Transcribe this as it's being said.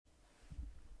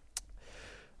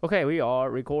Okay, we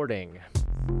are recording.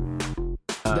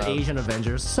 The Asian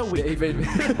Avengers. So weak. The Asian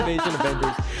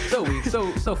Avengers. So weak.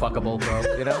 So fuckable,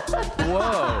 bro. You know?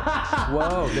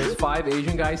 Whoa. There's 5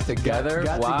 Asian guys together.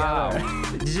 Got wow.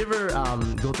 together. Did you ever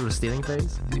go through a stealing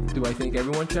phase? Do I think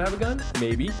everyone should have a gun?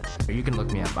 Maybe. Or you can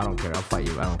look me up. I don't care. I'll fight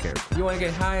you. I don't care. You want to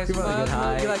get high as You wanna fuck? get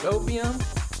high? You like opium?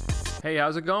 Hey,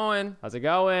 how's it going? How's it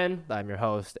going? I'm your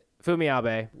host, Fumi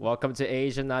Abe. Welcome to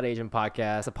Asian Not Asian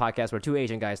Podcast, a podcast where 2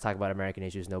 Asian guys talk about American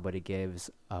issues nobody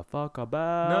gives a fuck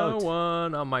about. No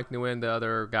one. I'm Mike Nguyen, the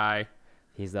other guy.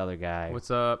 He's the other guy. What's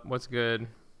up? What's good?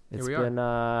 It's Here we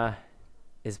been,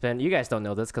 it's been, you guys don't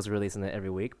know this because we're releasing it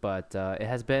every week, but it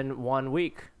has been 1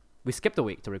 week. We skipped a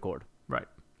week to record Right.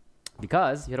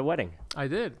 because you had a wedding. I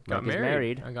did. Got Mike is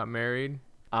married. married. I got married.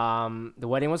 The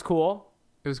wedding was cool.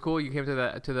 It was cool. You came to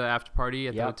the after party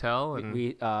at the Yep. hotel, and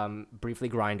We briefly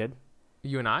grinded.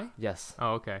 you and I. Yes.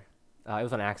 Oh, okay. It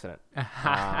was an accident.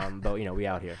 But, you know, we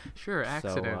out here. Sure,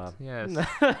 accident. Yes,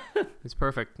 Yeah. it's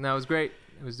perfect. No, it was great.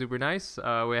 It was super nice.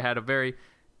 We had a very.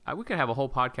 We could have a whole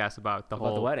podcast about the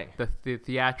wedding. the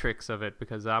theatrics of it,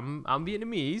 because I'm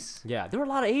Vietnamese. Yeah, there were a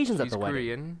lot of Asians at She's the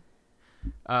wedding.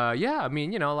 Korean. Yeah, I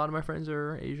mean, a lot of my friends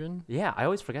are Asian. Yeah, I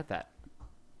always forget that.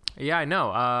 Yeah, I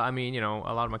know. I mean,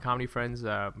 a lot of my comedy friends,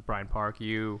 Brian Park,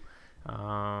 you, a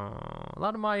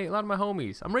lot of my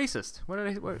homies. I'm racist.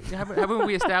 Haven't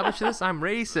we established this? I'm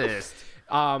racist.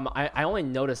 I only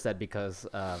noticed that because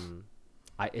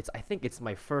I think it's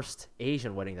my first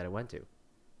Asian wedding that I went to.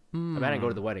 I mean, I didn't go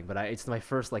to the wedding, but it's my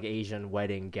first like Asian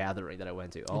wedding gathering that I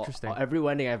went to. Interesting. Every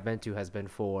wedding I've been to has been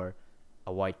for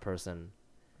a white person,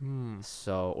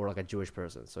 or like a Jewish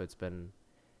person. So it's been.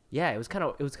 Yeah, it was kind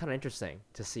of interesting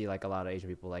to see like a lot of Asian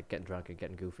people like getting drunk and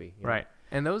getting goofy. You know? Right,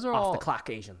 and those are Off all the clock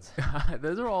Asians.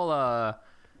 those are all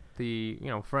the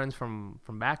friends from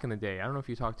back in the day. I don't know if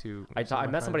you talked to. I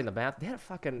met somebody in the bath. They had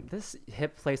this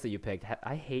hip place that you picked.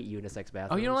 I hate unisex bathrooms.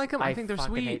 Oh, you don't like them? I think they're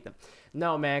fucking sweet. hate them.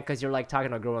 No, man, because you're like talking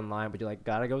to a girl in line, but you're like,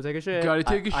 gotta go take a shit. Gotta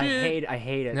take a shit. I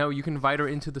hate it. No, you can invite her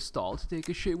into the stall to take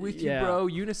a shit with Yeah. you, bro.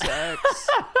 Unisex.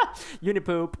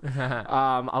 Unipoop.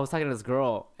 I was talking to this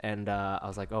girl, and I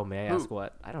was like, oh, may I ask Who?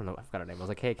 what? I don't know. I forgot her name. I was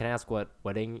like, hey, can I ask what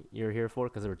wedding you're here for?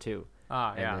 Because there were 2.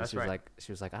 Ah, And yeah, then that's she was right. like,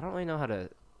 she was like, I don't really know how to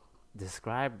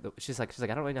describe. She's like, I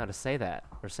don't really know how to say that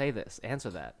or say this, answer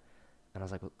that. And I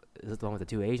was like, well, is it the one with the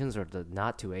 2 Asians or the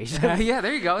not 2 Asians? Yeah,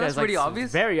 there you go. Yeah, That's it's like pretty obvious.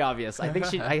 Very obvious. I think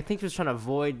she was trying to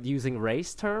avoid using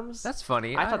race terms. That's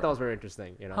funny. I thought that was very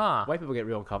interesting. Huh. White people get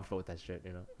real uncomfortable with that shit.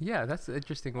 Yeah, that's an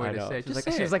interesting way I to know. say it. She's Just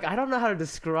like, say she was it. like, I don't know how to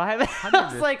describe it. How do you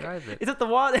I was like, describe it? is it the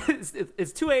one?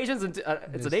 It's 2 Asians and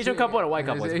it's an Asian couple and a white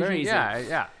couple. It's very easy.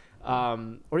 Yeah.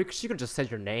 Or she could just say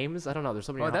your names. I don't know. There's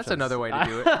so many. Oh, that's options. another way to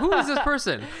do it. Who is this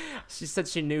person? She said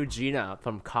she knew Gina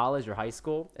from college or high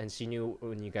school, and she knew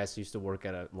when you guys used to work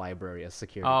at a library as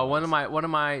security. Oh, one guards. of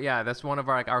my. Yeah, that's one of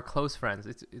our close friends.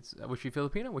 It's. Was she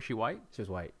Filipino? Was she white? She was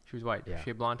white. She was white. Yeah. She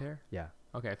had blonde hair. Yeah.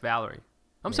 Okay, Valerie.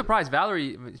 I'm Maybe. surprised.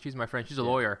 Valerie, she's my friend. She's a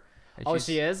lawyer. And Oh,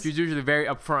 she is? She's usually very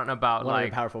upfront about One of like.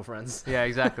 your powerful friends. Yeah,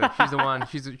 exactly. She's the one.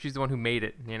 She's the one who made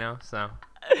it. So.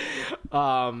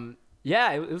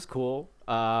 Yeah, it was cool.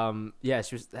 Yeah,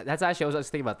 she was. That's actually I was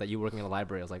thinking about that. You working in a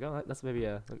library. I was like, oh, that's maybe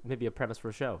a premise for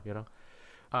a show.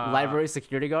 Library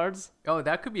security guards. Oh,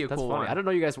 that could be a That's cool funny. one. I don't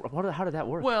know you guys. How did that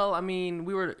work? Well, I mean,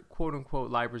 we were quote unquote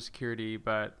library security,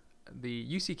 but the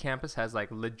UC campus has like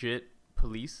legit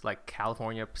police, like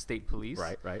California State Police.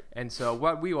 Right. And so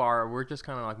what we're just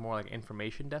kind of like more like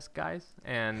information desk guys,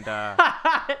 and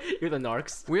You're the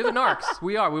narcs. we're the narcs.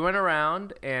 We are. We went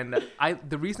around, and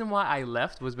the reason why I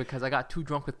left was because I got too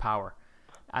drunk with power.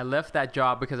 I left that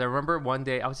job because I remember one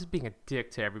day I was just being a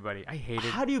dick to everybody. I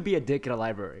hated. How do you be a dick in a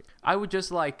library? I would just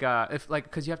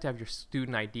because you have to have your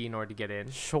student ID in order to get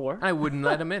in. Sure. I wouldn't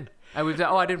let them in. I would.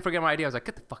 Oh, I didn't forget my ID. I was like,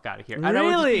 get the fuck out of here. And I would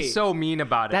just Really? be so mean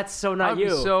about it. That's so I not would you.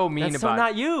 Be so mean That's about so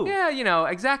not it. you. Yeah,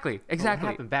 exactly. What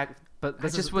happened back? But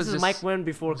this just is, was this is just- Mike Nguyen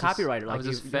before copyright. I Like was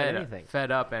just you got fed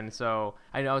anything. up, and so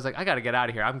I was like, I gotta get out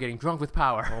of here. I'm getting drunk with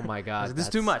power. Oh my god, This is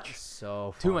too that's much.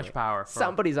 So Too funny. much power. for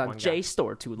Somebody's on one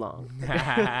JSTOR too long.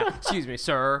 guy. Excuse me,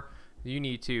 sir. You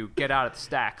need to get out of the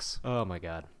stacks. Oh my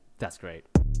god, that's great.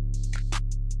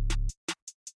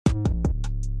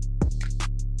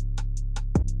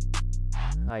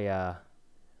 I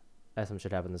had some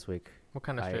shit happen this week. What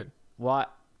kind of shit?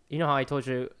 What? You know how I told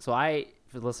you? So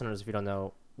for the listeners, if you don't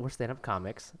know, we're stand-up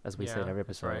comics, as we say in Yeah, every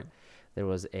that's episode. right. There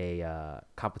was a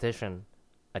competition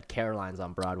at Caroline's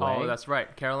on Broadway. Oh, that's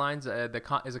right. Caroline's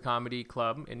is a comedy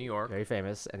club in New York. very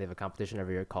famous, and they have a competition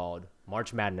every year called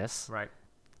March Madness, Right.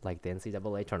 like the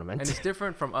NCAA tournament. And it's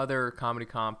different from other comedy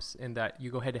comps in that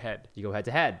you go head to head. You go head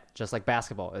to head, just like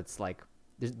basketball. It's like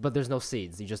but there's no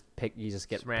seeds. You just get Just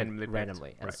picked randomly picked.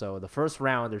 randomly. And Right. so the first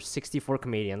round, there's 64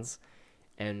 comedians,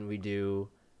 and we do.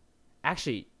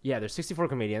 Actually, yeah, there's 64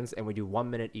 comedians, and we do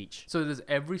 1 minute each. So does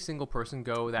every single person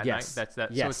go that Yes. night? So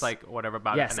Yes. it's like whatever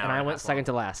about Yes, an hour and I a went half second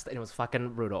to last, and it was fucking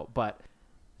brutal. But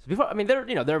so before, I mean, there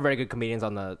are very good comedians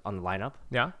on the lineup. long.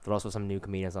 Yeah. There are also some new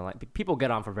comedians on people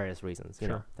get on for various reasons. You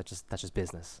know, Sure. that's just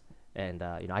business. And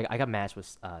I got matched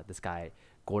with this guy,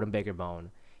 Gordon Baker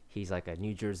Bone. He's like a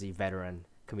New Jersey veteran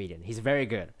comedian. He's very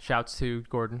good. Shouts to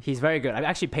Gordon. He's very good. I've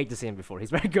actually paid to see him before.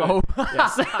 He's very good. Oh.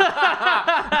 Yes.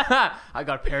 I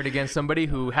got paired against somebody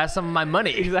who has some of my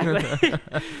money. Exactly.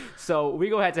 So we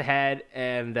go head to head,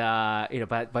 and by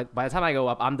the time I go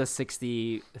up, I'm the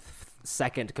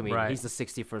 62nd comedian. Right. He's the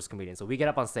 61st comedian. So we get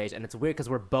up on stage, and it's weird because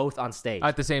we're both on stage.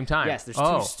 At the same time. Yes, there's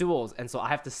oh. two stools, and so I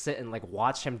have to sit and like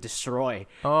watch him destroy.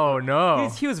 Oh no.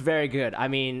 He was very good. I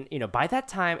mean, by that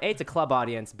time, A, it's a club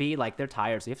audience. B, like they're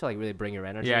tired, so you have to like really bring your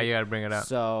energy. Yeah, you gotta bring it up.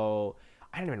 So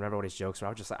I don't even remember what his jokes were.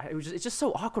 I was just like, it's just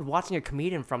so awkward watching a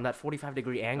comedian from that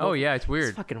 45-degree angle. Oh yeah, it's weird.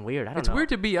 It's fucking weird. I don't It's know. weird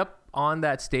to be up on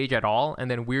that stage at all,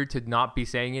 and then weird to not be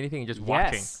saying anything and just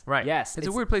watching. Yes. Right. Yes. It's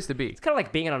a weird place to be. It's kind of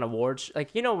like being at an awards,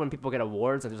 like when people get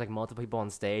awards and there's like multiple people on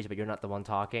stage, but you're not the one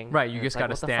talking. Right. You And just it's like,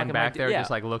 gotta what the fuck stand am I back do- there, Yeah.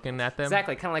 just like looking at them.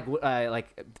 Exactly, kind of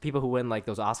like people who win like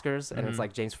those Oscars, and Mm-hmm. it's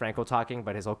like James Franco talking,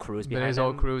 but his whole crew's behind Then his him.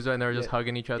 whole crew's and they're just Yeah.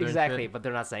 hugging each other. Exactly, And shit. but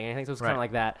they're not saying anything, so it's Right. kind of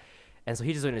like that. And so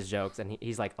he's just doing his jokes, and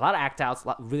he's like a lot of act outs,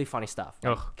 really funny stuff,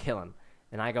 like, Ugh. killing.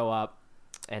 And I go up,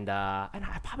 and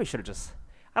I probably should have just.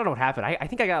 I don't know what happened. I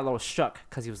think I got a little shook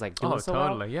because he was like doing Oh, so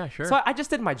totally. well. Yeah, sure. So I just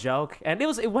did my joke, and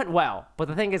it went well. But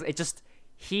the thing is,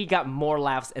 he got more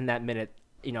laughs in that minute.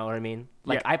 You know what I mean?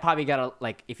 Like Yeah. I probably got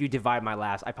if you divide my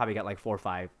laughs, I probably got like 4 or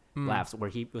 5 Hmm. laughs where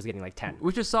he was getting like 10.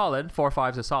 Which is solid. 4 or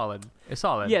 5's a solid. It's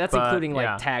solid. Yeah, that's but, including like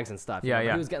yeah. tags and stuff. Yeah, But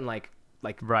yeah. He was getting like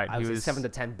Right, I he was, like was- 7 to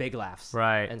 10 big laughs.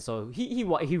 Right. And so he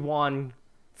won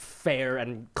fair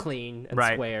and clean and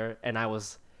Right. square, and I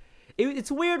was.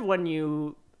 It's weird when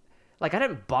you. Like, I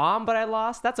didn't bomb, but I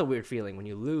lost. That's a weird feeling when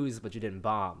you lose, but you didn't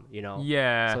bomb,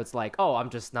 Yeah. So it's like, oh, I'm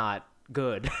just not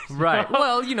good. you Right. know?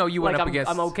 Well, you went like up I'm,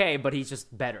 against. I'm okay, but he's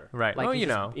just better. Right. Like, Well, he's you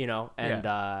just- know.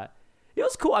 and it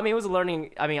was cool. I mean, it was a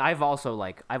learning. I mean, I've also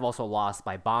lost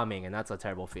by bombing, and that's a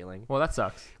terrible feeling, Well, that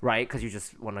sucks. right? Because you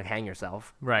just want to hang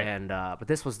yourself. Right. And but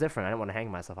this was different. I didn't want to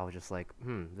hang myself. I was just like,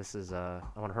 this is I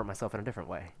want to hurt myself in a different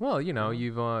way. Well,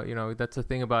 you've that's the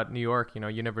thing about New York. You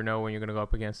never know when you're gonna go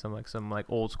up against some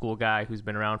old school guy who's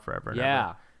been around forever. and Yeah.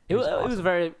 ever. It was awesome. a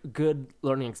very good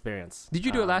learning experience. Did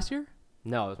you do it last year?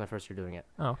 No, it was my first year doing it.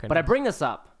 Oh, okay. But I nice. bring this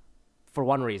up for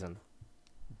one reason,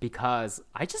 because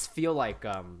I just feel like,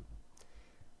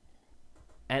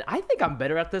 and I think I'm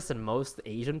better at this than most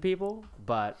Asian people,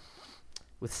 but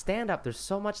with stand-up, there's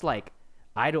so much like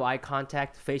eye-to-eye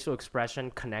contact, facial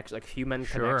expression, connection, like human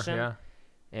connection. Yeah.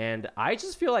 And I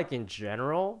just feel like in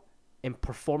general, in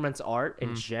performance art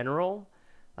in general,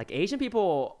 like Asian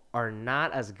people are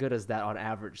not as good as that on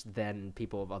average than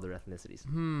people of other ethnicities,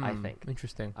 I think.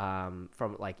 Interesting.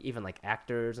 From like even like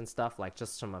actors and stuff, like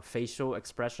just from a facial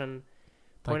expression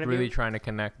point Like of really view. trying to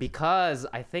connect. Because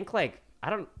I think like I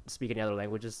don't speak any other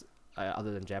languages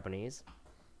other than Japanese,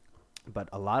 but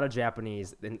a lot of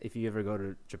Japanese, and if you ever go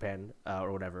to Japan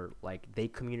or whatever, like they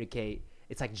communicate.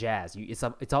 It's like jazz. It's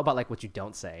all about like what you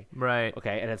don't say. Right.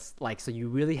 Okay, and it's like so you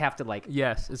really have to like.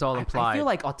 Yes, it's all I implied. feel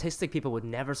like autistic people would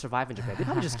never survive in Japan. They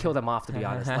probably just kill them off, to be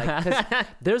honest. Like, 'cause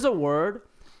there's a word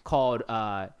called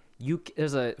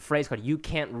there's a phrase called "you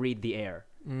can't read the air,"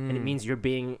 and it means you're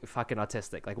being fucking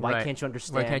autistic. Like, why Right. can't you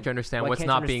understand? Why can't you understand why what's can't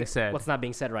you not being understand said? What's not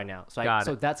being said right now? So, Got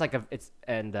so it. that's like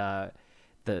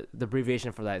the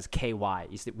abbreviation for that is KY.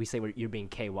 We say you're being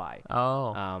KY.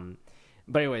 Oh.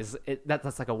 But anyways,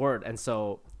 that's like a word, and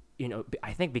so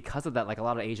I think because of that, like a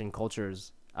lot of Asian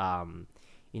cultures,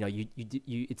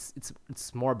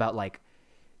 it's more about like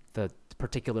the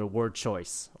particular word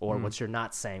choice or what you're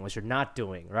not saying, what you're not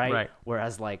doing, right? Right.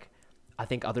 Whereas like I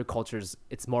think other cultures,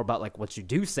 it's more about like what you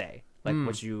do say, like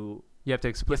what you have to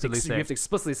you explicitly say. have to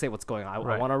explicitly say what's going on. I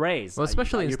Right. want to raise. Well,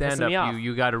 especially in you're pissing me stand-up, off.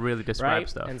 you got to really describe Right?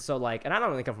 stuff. And so like, and I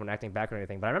don't really come from an acting background or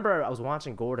anything, but I remember I was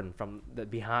watching Gordon from the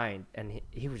behind, and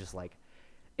he was just like,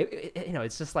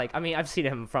 it's just like, I mean, I've seen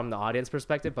him from the audience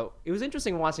perspective, but it was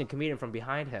interesting watching a comedian from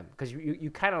behind him because you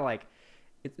kind of like,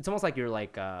 it's almost like you're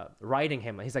like riding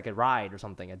him. He's like a ride or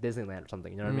something at Disneyland or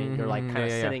something. You know what I mean? You're like kind of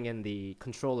yeah. sitting in the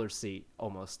controller's seat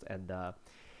almost, and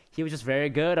he was just very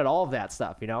good at all of that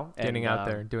stuff. Getting And, out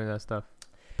there, doing that stuff.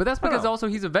 But that's I don't because know. also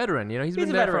he's a veteran. He's been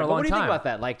a there veteran. for a But long what do you time. think about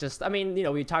that? Like, just, I mean,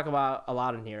 we talk about a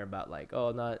lot in here about like,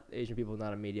 oh, not Asian people,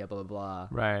 not in media, blah blah blah.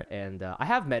 Right. And I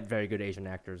have met very good Asian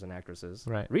actors and actresses.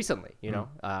 Right. Recently,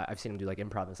 I've seen them do like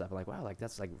improv and stuff. I'm like, wow, like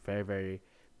that's like very very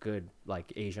good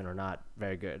like Asian or not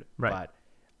very good. Right. But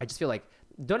I just feel like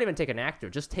don't even take an actor,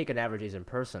 just take an average Asian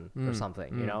person or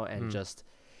something, you know, and just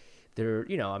they're,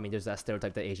 you know, I mean, there's that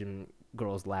stereotype that Asian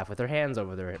girls laugh with their hands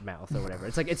over their mouth or whatever.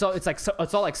 It's like it's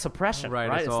all like suppression,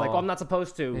 right? It's like, oh, I'm not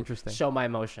supposed to show my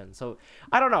emotion. So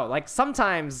I don't know. Like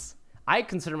sometimes I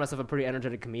consider myself a pretty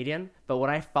energetic comedian, but when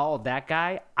I followed that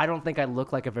guy, I don't think I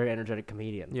look like a very energetic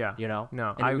comedian. Yeah. You know?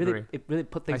 No, and I agree. agree. It really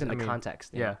put things into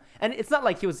context. Yeah. Know? And it's not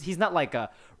like he's not like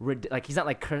he's not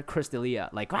like Chris D'Elia,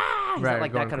 like, he's not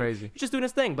like that kind crazy. He's just doing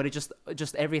his thing, but it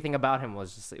just everything about him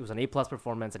was just, it was an A+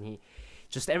 performance, and he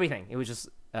just everything. It was just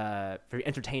very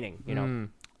entertaining, you know?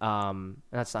 And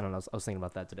that's, I don't know, I was thinking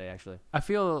about that today, actually. I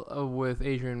feel with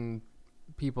Asian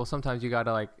people, sometimes you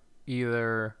gotta like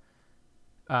either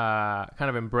kind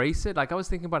of embrace it. Like I was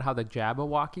thinking about how the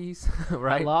Jabbawockeez,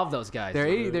 right? I love those guys.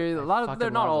 They're a lot of, they're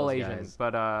not all Asian, guys.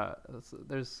 but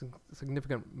there's a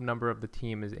significant number of the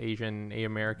team is Asian,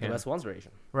 American. The best ones are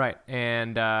Asian. Right,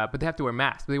 and but they have to wear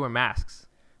masks. They wear masks,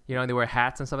 you know, and they wear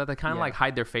hats and stuff like that. They kind of like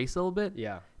hide their face a little bit.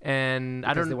 Yeah. And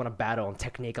Because they want to battle on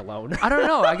technique alone. I don't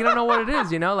know. I don't know what it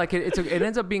is, you know. Like it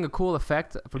ends up being a cool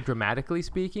effect for dramatically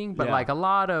speaking, but like a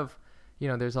lot of, you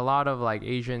know, there's a lot of like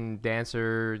Asian dance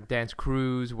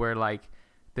crews where like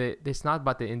it's not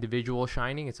about the individual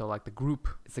shining. It's all like the group.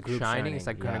 It's the group shining. It's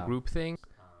like kind of group thing.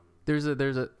 There's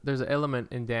an element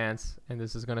in dance, and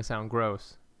this is gonna sound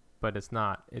gross, but it's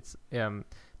not. It's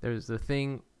there's the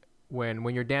thing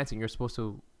when you're dancing, you're supposed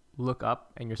to look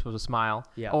up and you're supposed to smile.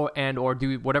 Yeah. Or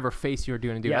do whatever face you're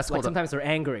doing. Yeah. That's like sometimes they're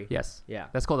angry. Yes. Yeah.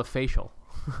 That's called a facial.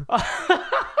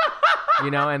 You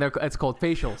know, and it's called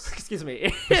facials. Excuse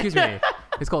me.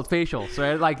 It's called facials.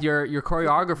 Right? Like your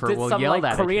choreographer will yell like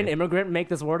that. Korean at you. immigrant make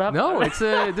this word up? No, this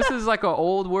is like an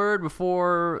old word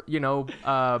before, you know,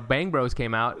 Bang Bros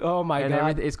came out. Oh my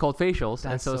God. It's called facials,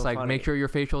 and That's so it's so like funny. make sure your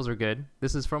facials are good.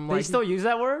 This is from like They still use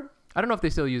that word? I don't know if they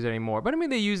still use it anymore, but I mean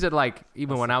they use it like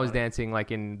even when so I was funny. dancing like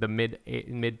in the mid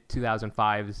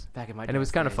 2005s. Back in my And it was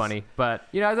dance kind of days. funny, but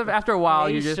you know, after a while,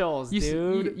 Facials,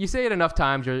 dude. you say it enough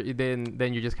times,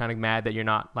 then you're just kind of mad that you're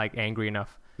not like angry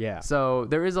enough. Yeah. So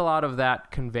there is a lot of that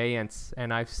conveyance,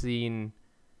 and I've seen,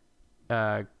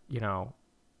 you know,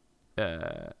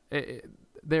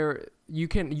 there you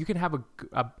can have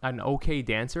an okay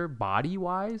dancer body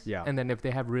wise, Yeah. and then if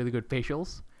they have really good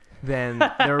facials, then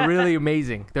they're really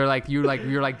amazing. They're like you're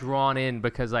like drawn in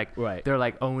because like Right. they're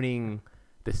like owning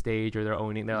the stage, or they're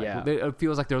owning. Yeah. It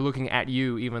feels like they're looking at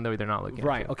you even though they're not looking.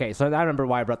 Right. At you. Okay. So I remember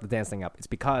why I brought the dance thing up. It's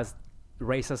because,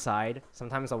 race aside,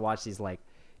 sometimes I watch these like,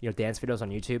 you know, dance videos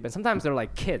on YouTube, and sometimes they're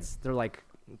like kids. They're like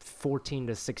 14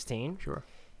 to 16, Sure.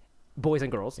 boys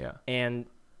and girls. Yeah. And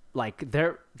like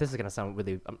this is gonna sound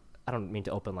really. I don't mean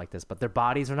to open like this, but their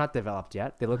bodies are not developed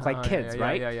yet. They look like kids,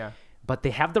 right? Yeah. But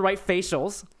they have the right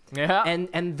facials. Yeah.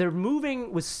 And they're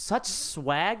moving with such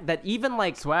swag that even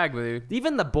like Swag, dude.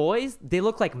 even the boys, they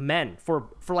look like men for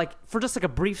just like a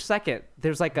brief second.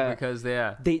 There's like a Because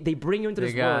they bring you into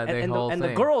this got world, the and whole the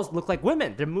thing. girls look like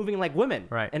women. They're moving like women,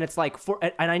 Right. And it's like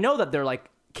and I know that they're like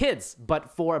kids,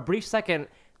 but for a brief second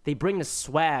they bring this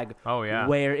swag. Oh, yeah.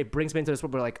 Where it brings me into this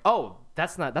world where like, oh,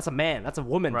 that's a man, that's a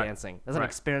woman Right. dancing. That's an Right.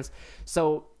 experience.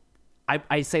 So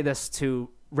I say this to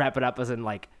wrap it up as in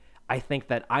like, I think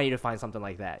that I need to find something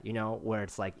like that, you know, where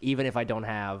it's like, even if I don't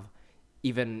have,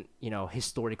 even, you know,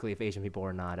 historically, if Asian people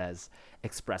are not as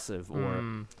expressive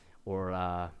or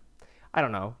I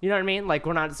don't know, you know what I mean? Like,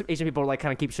 we're not, Asian people like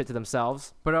kind of keep shit to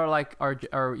themselves. But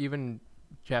are even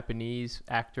Japanese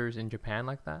actors in Japan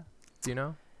like that? Do you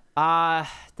know?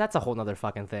 That's a whole nother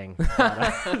fucking thing.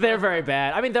 But, they're very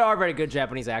bad. I mean, there are very good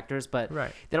Japanese actors, but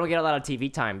Right. they don't get a lot of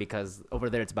TV time because over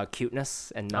there it's about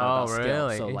cuteness and not about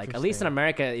really? skill. So, like, at least in Interesting.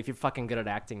 America, if you're fucking good at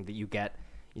acting, that you get,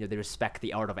 you know, they respect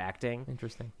the art of acting.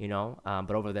 Interesting. You know,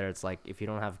 but over there it's like if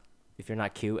you're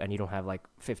not cute and you don't have like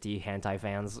 50 hentai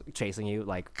fans chasing you,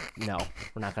 like, no,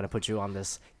 we're not gonna put you on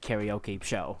this karaoke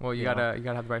show. Well, you know?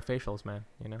 gotta have the right facials, man.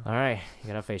 You know. All right, you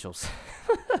gotta have facials.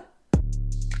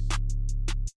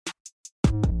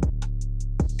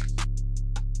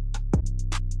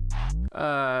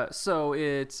 So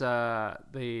it's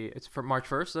for March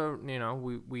 1st. So you know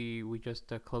we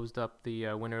just closed up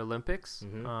the Winter Olympics.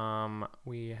 Mm-hmm.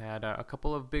 We had a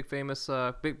couple of big famous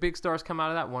big stars come out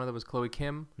of that. One of them was Chloe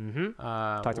Kim. Mm-hmm.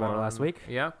 Talked about her last week.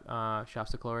 Yeah.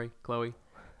 Shouts to Chloe,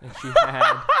 and she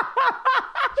had.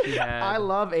 I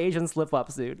love Asian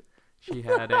slip-ups, dude. She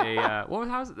had a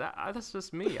how's that? That's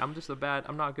just me. I'm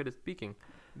not good at speaking.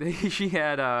 She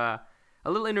had a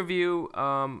little interview.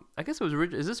 I guess it was.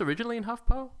 Is this originally in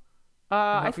HuffPo?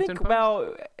 I think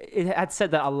it had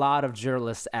said that a lot of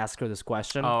journalists ask her this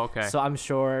question. Oh, okay. So I'm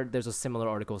sure there's a similar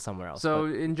article somewhere else. So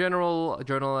in general,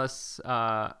 journalists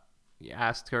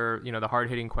asked her, the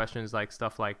hard-hitting questions like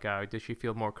stuff like, does she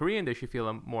feel more Korean? Does she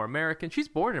feel more American? She's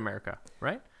born in America,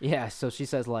 right? Yeah. So she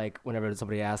says like whenever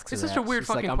somebody asks, It's her such a that, weird she's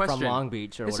like, fucking I'm question. from Long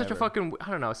Beach or It's whatever. such a fucking,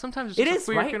 I don't know. Sometimes it's It just is,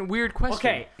 a right? weird question.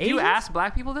 Okay, Do you Asians- ask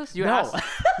black people this? Do you No. ask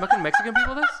fucking Mexican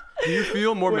people this? Do you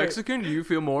feel more Wait. Mexican? Do you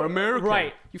feel more American?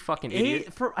 Right. You fucking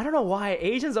idiot. I don't know why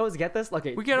Asians always get this. Like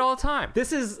We get it all the time.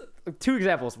 This is two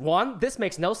examples. One, this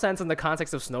makes no sense in the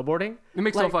context of snowboarding. It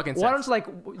makes no Like, fucking Why don't sense.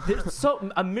 you there's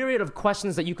a myriad of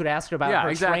questions that you could ask her about Yeah, her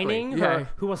exactly. training, Yeah.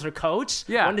 who was her coach,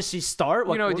 Yeah. when did she start?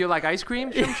 Do you like ice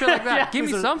cream? Some shit like that. Yeah, Give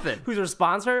me who's her- something. Who's her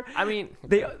sponsor? I mean,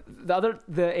 The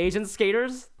Asian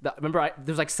skaters.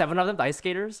 There's like 7 of them, the ice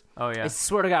skaters. Oh, yeah. I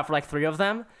swear to God, for like 3 of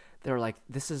them, they were like,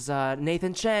 "This is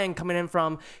Nathan Chang coming in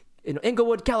from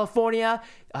Inglewood, California.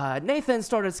 Nathan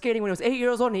started skating when he was 8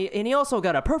 years old, and he also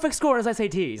got a perfect score in his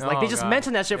SATs." Like Oh, they just God.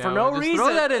 mention that shit for Yeah, no just reason.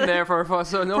 Throw that in there for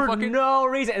no for fucking. no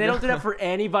reason, and they don't do that for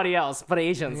anybody else but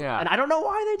Asians. Yeah. And I don't know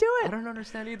why they do I it. don't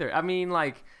understand either. I mean,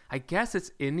 like, I guess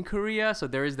it's in Korea, so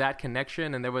there is that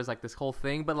connection, and there was like this whole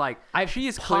thing. But like, she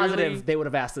is Positive clearly. they would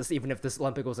have asked this even if this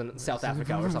Olympic was in South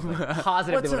Africa or something. Positive What's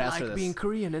they would it have asked her like this. being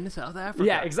Korean in South Africa?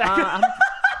 Yeah, exactly.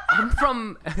 I'm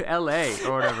from LA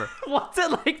or whatever. What's it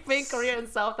like being Korean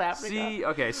in South Africa? See,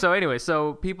 okay, so anyway,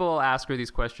 so people ask her these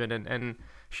questions, and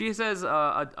she says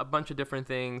a bunch of different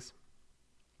things,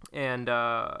 and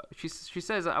she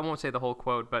says, I won't say the whole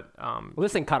quote, but Well,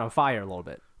 this thing caught on fire a little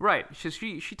bit. right,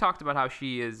 she talked about how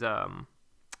she is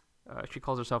she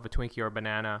calls herself a Twinkie or a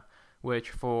banana, which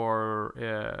for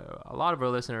a lot of our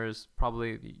listeners,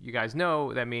 probably you guys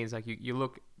know, that means like you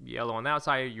look yellow on the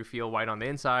outside, you feel white on the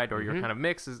inside, or you're kind of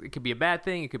mixed. It could be a bad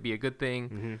thing, it could be a good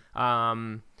thing.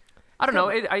 I don't know.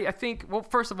 I think. Well,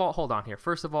 first of all, hold on here.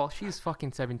 First of all, she's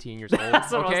fucking 17 years old.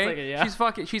 That's what I was okay, thinking,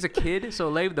 yeah. She's a kid, so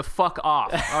lay the fuck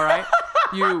off. All right,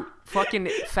 you fucking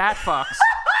fat fucks.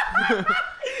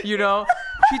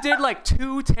 She did like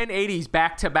 2 1080s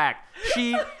back to back.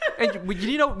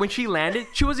 When she landed,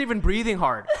 she wasn't even breathing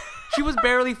hard. She was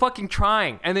barely fucking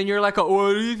trying. And then you're like, oh,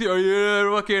 what do you think?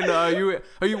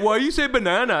 Why do you say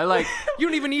banana? Like, you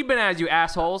don't even eat bananas, you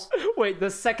assholes. Wait, the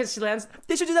second she lands,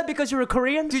 did you do that because you were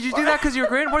Korean? Did you do that because you're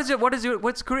Korean?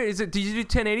 What's Korean? Did you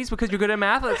do 1080s because you're good at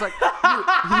math? It's like,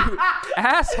 you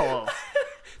asshole.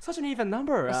 Such an even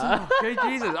number.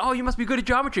 Jesus. Oh, you must be good at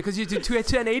geometry because you did 2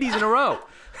 1080s in a row.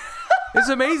 It's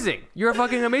amazing. You're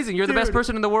fucking amazing. You're the best Dude,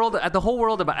 person in the world, at the whole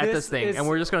world, at this thing. is- And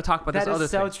we're just going to talk about this That other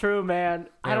is so thing. true, man.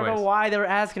 I don't know Anyways. why they were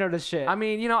asking her this shit. I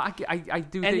mean, I do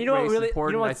and think you know what race really, is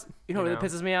important. what really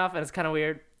pisses me off, and it's kind of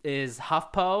weird, is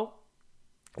HuffPo.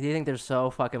 Do you think they're so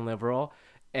fucking liberal?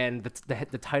 And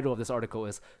the title of this article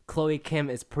is "Chloe Kim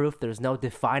is proof there's no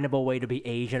definable way to be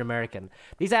Asian American."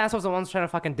 These assholes are the ones trying to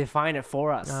fucking define it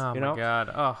for us. Oh you my know? god.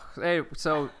 Oh, hey,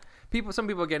 so some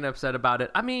people are getting upset about it.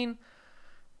 I mean,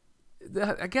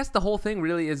 I guess the whole thing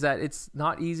really is that it's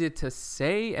not easy to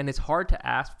say, and it's hard to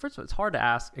ask. First of all, it's hard to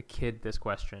ask a kid this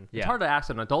question. Yeah. It's hard to ask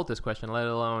an adult this question, let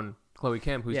alone Chloe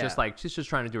Kim, who's Yeah. just like, she's just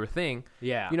trying to do her thing.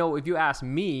 Yeah. If you ask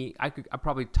me, I'd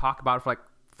probably talk about it for like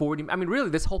 40. I mean, really,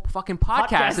 this whole fucking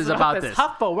podcast is about this.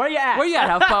 HuffPo, where you at? Where you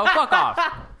at, HuffPo? Fuck off.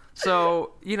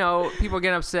 So, people are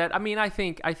getting upset. I mean, I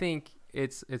think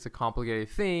it's a complicated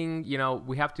thing.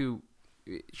 We have to.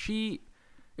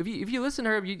 If you listen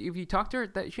to her, if you talk to her,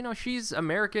 that she's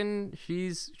American.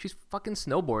 She's fucking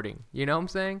snowboarding. You know what I'm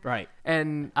saying? Right.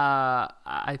 And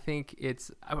I think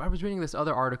I was reading this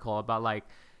other article about like.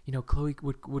 Chloe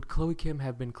would Chloe Kim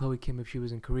have been Chloe Kim if she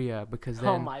was in Korea? Because then,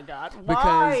 Oh my God!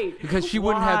 Why? because she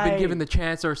wouldn't have been Why? given the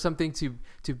chance or something to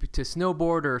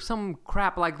snowboard or some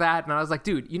crap like that. And I was like,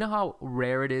 dude, you know how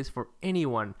rare it is for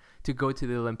anyone to go to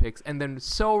the Olympics, and then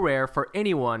so rare for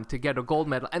anyone to get a gold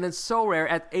medal, and then so rare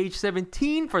at age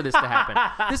 17 for this to happen.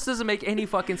 This doesn't make any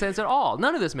fucking sense at all.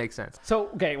 None of this makes sense. So,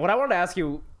 okay, what I wanted to ask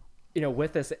you,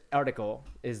 with this article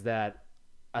is that,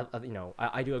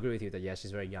 I do agree with you that, yes,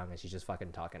 she's very young and she's just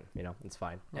fucking talking, it's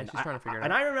fine. Yeah, and she's trying to figure it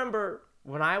And out. I remember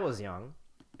when I was young,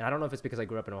 and I don't know if it's because I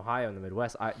grew up in Ohio in the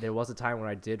Midwest, there was a time when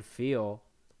I did feel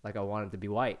like I wanted to be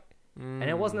white. And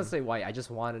it wasn't necessarily white. I just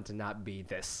wanted to not be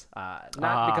this. Not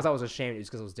because I was ashamed, it's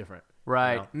because it was different.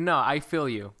 Right. No, I feel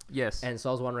you. Yes. And so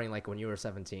I was wondering, like, when you were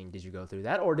 17, did you go through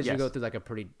that? Or did you Yes. go through, like, a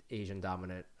pretty Asian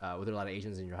dominant, were there a lot of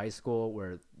Asians in your high school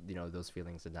where, those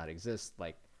feelings did not exist?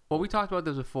 Like, well, we talked about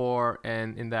this before,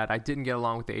 and in that I didn't get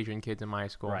along with the Asian kids in my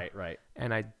school. right.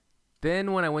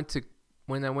 And when I went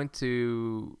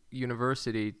to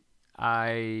university,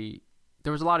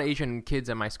 there was a lot of Asian kids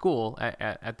at my school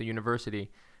at the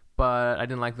university, but I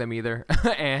didn't like them either,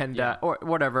 and or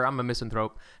whatever. I'm a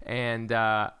misanthrope, and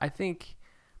I think,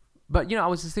 but I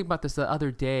was just thinking about this the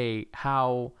other day,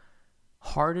 how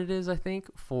hard it is, I think,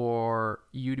 for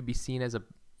you to be seen as a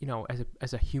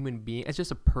as a human being, as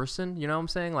just a person. You know what I'm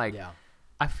saying? Like,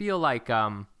 I feel like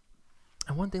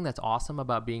and one thing that's awesome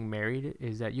about being married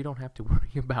is that you don't have to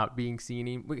worry about being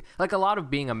seen. Like, a lot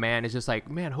of being a man is just like,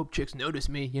 man, hope chicks notice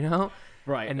me,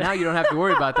 Right. And now you don't have to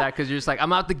worry about that because you're just like,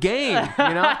 I'm out the game,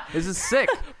 This is sick.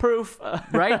 Proof.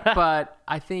 Right? But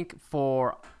I think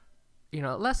for,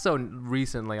 less so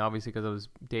recently, obviously, because I was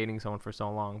dating someone for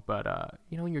so long. But,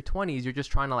 in your 20s, you're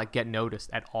just trying to, like, get noticed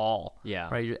at all. Yeah.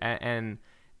 Right? And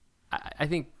I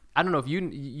think, I don't know if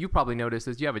you probably noticed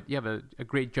this. You have a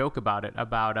great joke about it,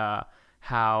 about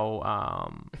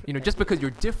how just because you're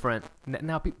different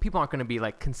now, people aren't going to be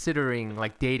like considering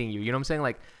like dating you. You know what I'm saying?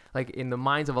 Like in the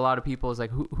minds of a lot of people, it's like,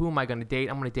 who am I going to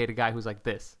date? I'm going to date a guy who's like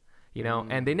this,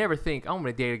 and they never think, oh, I'm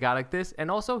going to date a guy like this,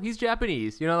 and also he's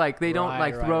Japanese. Like they don't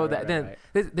throw that. Then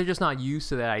they're just not used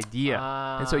to that idea,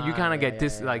 and so you kind of get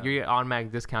you get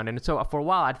automatic discount. And so for a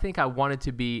while, I don't think I wanted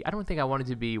to be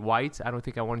white. I don't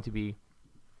think I wanted to be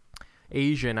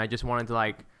Asian. I just wanted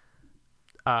to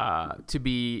to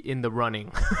be in the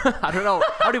running. I don't know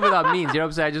what that means. You know what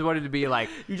I'm saying? I just wanted to be like,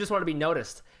 you just want to be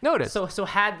noticed. So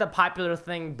had the popular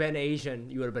thing been Asian,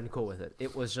 you would have been cool with it.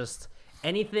 It was just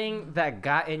anything that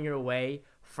got in your way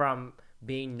from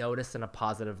being noticed in a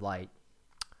positive light.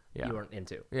 You weren't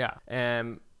into. Yeah.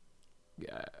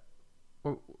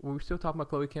 Were we still talking about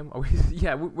Chloe Kim? Are we?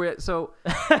 Yeah. We're so.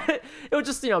 It was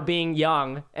just being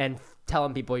young and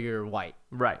telling people you're white,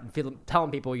 right? Telling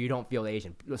people you don't feel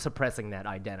Asian, suppressing that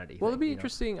identity. Well, it'd be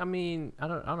interesting. I mean, I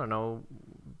don't know.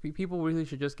 People really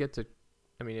should just get to.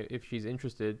 I mean, if she's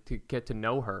interested, to get to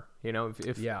know her. I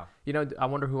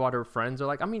wonder who all her friends are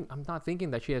like. I mean, I'm not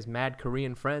thinking that she has mad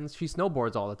Korean friends. She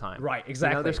snowboards all the time. Right,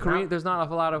 exactly. There's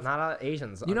not a lot of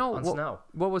Asians on snow.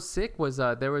 What was sick was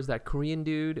there was that Korean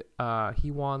dude. He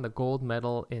won the gold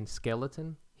medal in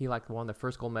skeleton. He won the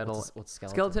first gold medal. What's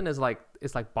skeleton? Skeleton is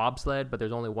it's like bobsled, but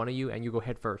there's only one of you, and you go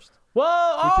head first.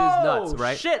 Whoa! Which is nuts,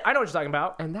 right? Shit, I know what you're talking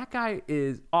about. And that guy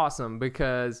is awesome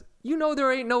because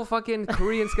there ain't no fucking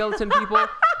Korean skeleton people,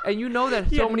 and that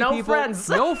so many people, friends.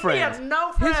 No friends. He has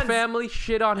no friends. His family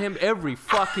shit on him every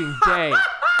fucking day,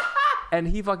 and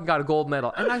he fucking got a gold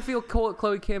medal. And I feel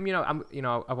Chloe Kim, I'm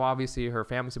obviously her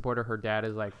family supporter. Her dad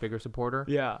is like bigger supporter.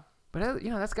 Yeah. But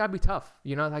that's gotta be tough.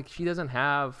 She doesn't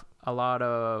have a lot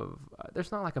of.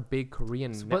 There's not like a big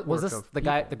Korean. Network. Was this the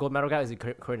guy, the gold medal guy? Is he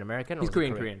Korean American? He's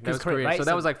Korean. That was Korean. Right? So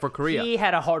that was like for Korea. He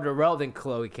had a harder road than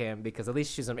Chloe Kim because at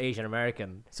least she's an Asian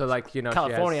American. So California,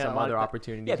 she has some other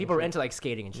opportunities. Yeah, people are into like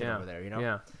skating and shit over there.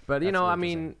 Yeah. But I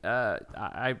mean,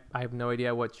 I have no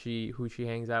idea who she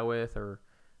hangs out with or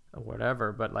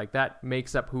whatever. But like that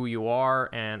makes up who you are,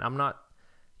 and I'm not.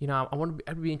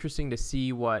 It'd be interesting to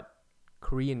see what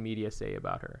Korean media say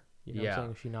about her. What I'm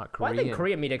saying? Is she not Korean? Well, I think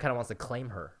Korean media kind of wants to claim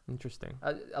her. Interesting.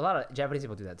 A lot of Japanese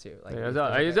people do that too. Like,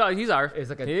 he's ours. It's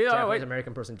like a Japanese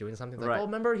American person doing something. Like, oh,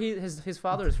 remember his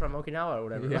father is from Okinawa or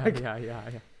whatever. Yeah.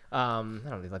 I don't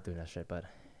really like doing that shit, but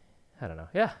I don't know.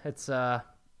 Yeah, it's I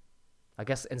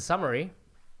guess in summary,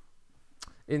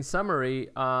 leave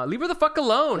her the fuck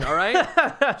alone. All right,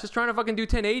 just trying to fucking do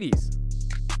 1080s.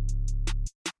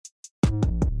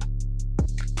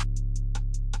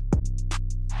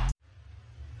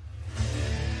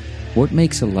 What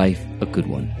makes a life a good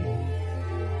one?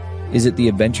 Is it the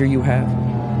adventure you have?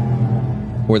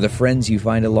 Or the friends you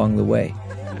find along the way?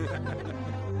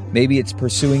 Maybe it's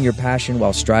pursuing your passion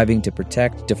while striving to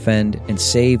protect, defend, and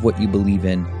save what you believe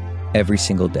in every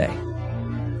single day.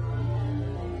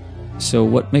 So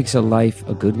what makes a life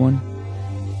a good one?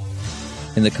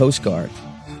 In the Coast Guard,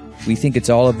 we think it's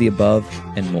all of the above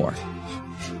and more.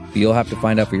 But you'll have to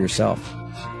find out for yourself.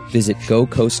 Visit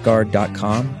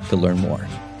gocoastguard.com to learn more.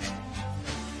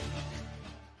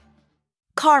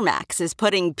 CarMax is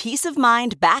putting peace of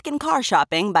mind back in car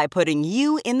shopping by putting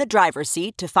you in the driver's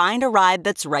seat to find a ride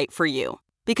that's right for you.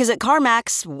 Because at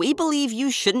CarMax, we believe you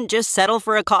shouldn't just settle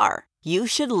for a car. You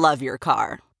should love your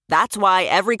car. That's why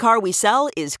every car we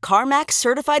sell is CarMax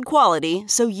certified quality,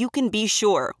 so you can be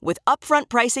sure with upfront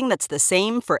pricing that's the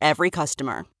same for every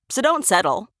customer. So don't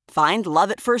settle. Find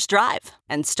love at first drive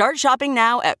and start shopping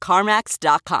now at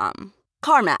CarMax.com.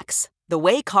 CarMax, the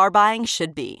way car buying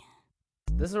should be.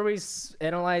 This is where we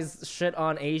analyze shit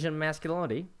on Asian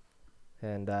masculinity.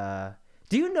 And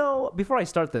do you know, before I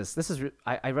start this is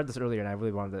I read this earlier and I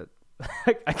really wanted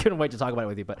to, I couldn't wait to talk about it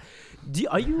with you, but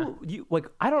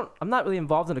I'm not really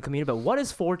involved in the community, but what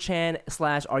is 4chan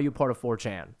 / are you part of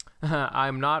 4chan?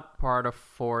 I'm not part of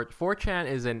 4chan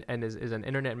is an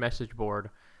internet message board,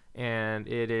 and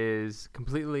it is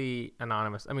completely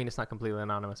anonymous. I mean, it's not completely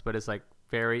anonymous, but it's like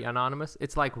very anonymous.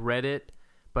 It's like Reddit,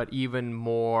 but even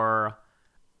more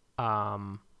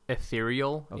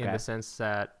ethereal in the sense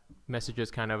that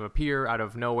messages kind of appear out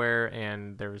of nowhere,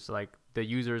 and there's like the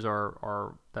users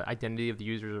are the identity of the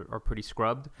users are pretty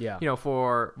scrubbed. Yeah. You know,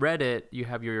 for Reddit, you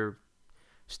have your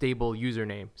stable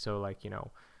username. So like, you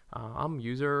know, I'm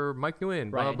user Mike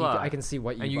Nguyen, blah, Right. blah, blah. I can see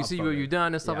what you and you can see what you've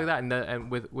done and stuff like that.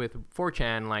 And with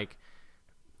 4chan, like,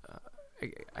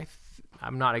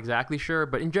 I'm not exactly sure,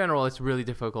 but in general, it's really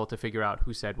difficult to figure out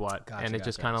who said what, and it's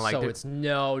just kind of like so it's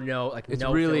no it's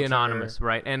no really filter. anonymous,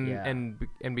 right? And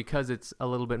because it's a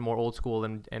little bit more old school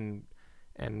and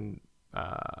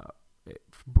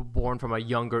born from a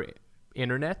younger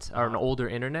internet or an older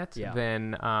internet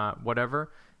than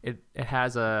whatever, it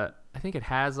has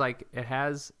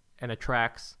and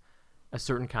attracts a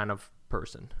certain kind of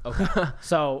person. Okay.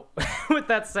 So with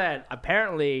that said,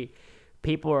 apparently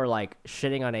people are like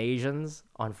shitting on Asians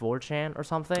on 4chan or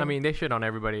something. I mean, they shit on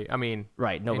everybody. I mean,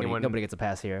 right. Nobody gets a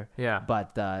pass here. Yeah.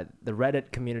 But the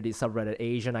Reddit community subreddit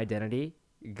Asian Identity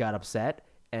got upset,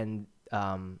 and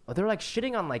they're like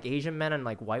shitting on like Asian men and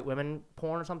like white women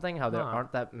porn or something. How there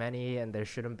aren't that many and there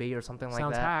shouldn't be or something like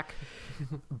sounds that. hack.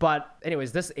 But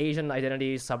anyways, this Asian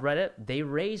Identity subreddit, they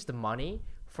raised money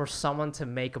for someone to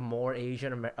make more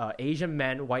Asian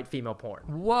men white female porn.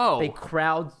 Whoa. They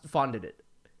crowdfunded it.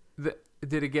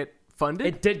 Did it get funded?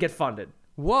 It did get funded.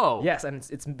 Whoa. Yes, and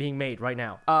it's being made right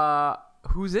now.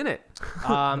 Who's in it?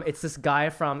 It's this guy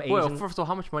from Asian. Well, first of all,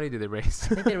 how much money did they raise?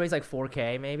 I think they raised like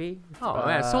 4K maybe. Oh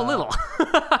man, so little.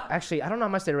 Actually, I don't know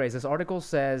how much they raised. This article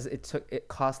says it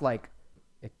cost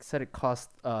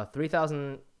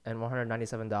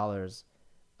 $3,197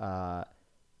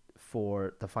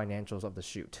 for the financials of the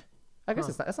shoot. I guess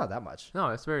it's not that much. No,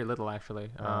 it's very little actually.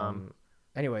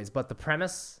 Anyways, but the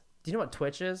premise. Do you know what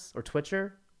Twitch is or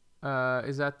Twitcher?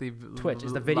 Is that the Twitch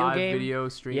is the video live game video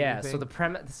stream? Yeah. thing? So the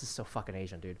premise. This is so fucking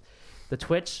Asian, dude. The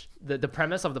Twitch. The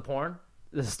premise of the porn.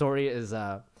 The story is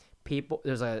people.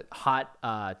 There's a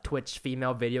hot Twitch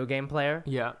female video game player.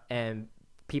 Yeah. And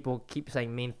people keep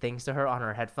saying mean things to her on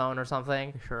her headphone or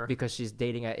something. Sure. Because she's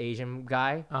dating an Asian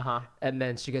guy. And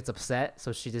then she gets upset,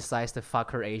 so she decides to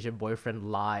fuck her Asian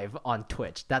boyfriend live on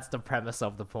Twitch. That's the premise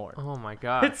of the porn. Oh my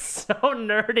god. It's so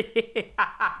nerdy.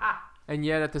 And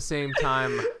yet at the same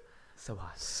time, so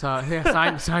hot. so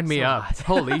yeah, sign me So up. hot.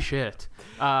 Holy shit.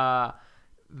 Well,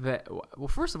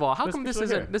 first of all, how come this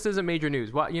isn't major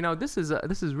news? Well, you know, this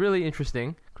is really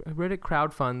interesting. Reddit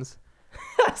crowdfunds.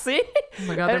 See? Oh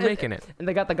my god, they're making it. And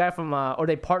they got the guy from, or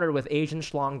they partnered with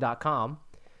AsianSchlong.com.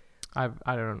 I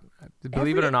don't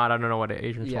believe it or not. I don't know what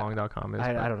AsianSchlong.com is.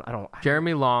 I don't.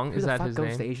 Jeremy Long, Who is the that fuck his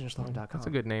goes name? to AsianSchlong.com? That's a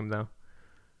good name though.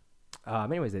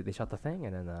 Anyways, they shot the thing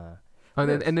and then.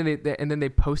 And then they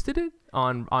posted it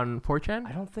on 4chan.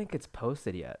 I don't think it's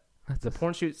posted yet. The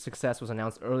porn shoot success was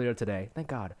announced earlier today. Thank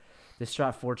God. This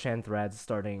shot 4chan threads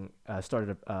started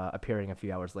appearing a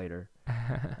few hours later.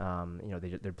 You know,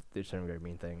 they're saying very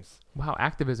mean things. Wow,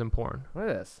 activism porn. Look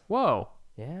at this. Whoa.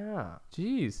 Yeah.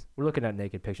 Jeez. We're looking at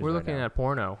naked pictures. We're looking at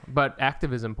porno, but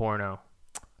activism porno.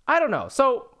 I don't know.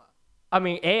 So, I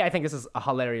mean, I think this is a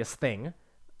hilarious thing.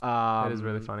 It is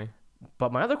really funny.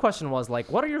 But my other question was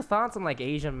like, what are your thoughts on like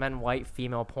Asian men, white,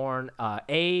 female porn?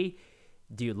 A,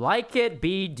 do you like it?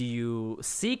 B, do you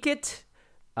seek it?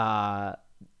 I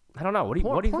don't know. What do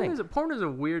you think? Porn is a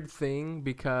weird thing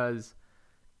because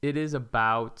it is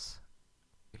about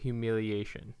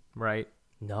humiliation, right?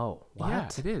 No. What? Yeah,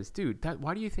 it is, dude.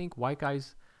 Why do you think white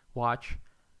guys watch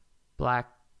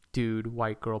black dude,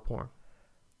 white girl porn?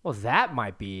 Well, that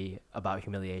might be about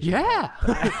humiliation. Yeah.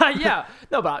 Yeah.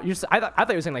 No, but I thought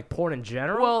you were saying like porn in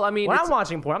general. Well, I mean, when I'm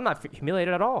watching porn, I'm not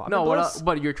humiliated at all.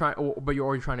 But you're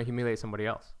already trying to humiliate somebody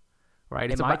else, right?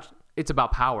 It's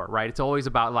about power, right? It's always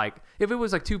about like if it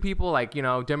was like two people like, you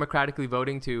know, democratically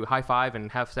voting to high five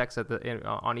and have sex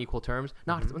on equal terms,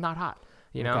 not hot,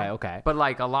 you know. Okay. But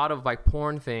like a lot of like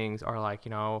porn things are like, you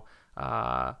know,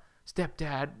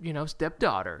 stepdad, you know,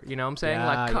 stepdaughter, you know what I'm saying?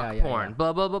 Like cuck porn,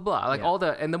 blah, blah, blah, blah. Like all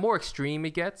and the more extreme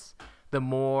it gets, the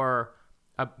more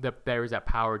there is that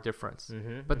power difference.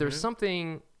 But there's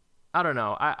something, I don't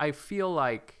know. I feel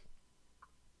like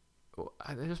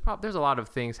there's a lot of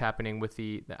things happening with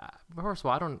first of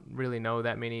all, I don't really know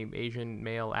that many Asian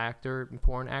male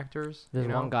porn actors. There's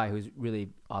one guy who's really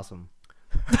awesome.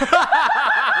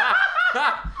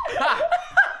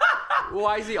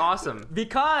 Why is he awesome?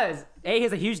 Because he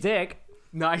has a huge dick,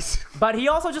 Nice. but he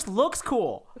also just looks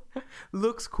cool.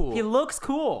 Looks cool. He looks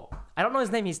cool. I don't know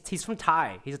his name. He's from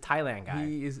Thai. He's a Thailand guy.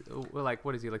 He is like,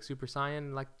 what is he, like Super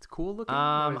Saiyan, like cool looking?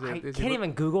 I can't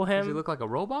even Google him. Does he look like a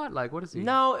robot? Like, what is he?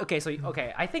 No,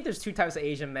 okay, I think there's two types of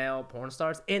Asian male porn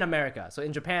stars in America. So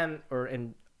in Japan or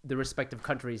in the respective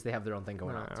countries, they have their own thing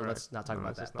going on. So let's not talk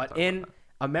about that. But in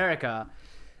America,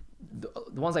 the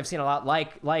ones I've seen a lot,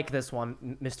 like this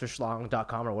one,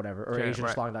 MrSchlong.com or whatever, or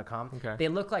AsianSchlong.com, they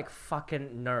look like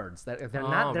fucking nerds.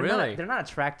 They're not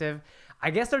attractive.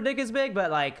 I guess their dick is big, but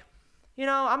like, you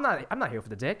know, I'm not here for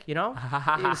the dick, you know.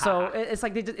 So it's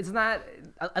like it's not.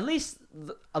 At least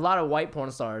a lot of white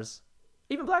porn stars,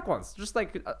 even black ones, just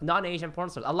like non-Asian porn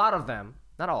stars. A lot of them,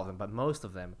 not all of them, but most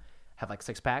of them have like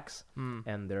 6-packs,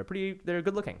 and they're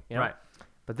good looking, you know. Right.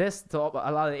 But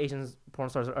a lot of the Asian porn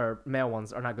stars or male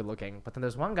ones are not good looking. But then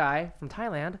there's one guy from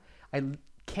Thailand. I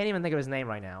can't even think of his name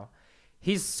right now.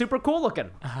 He's super cool looking.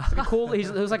 He's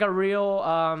like a real,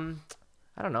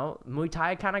 I don't know, Muay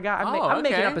Thai kind of guy. I'm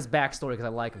making up his backstory because I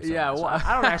like him so much. So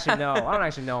I don't actually know. I don't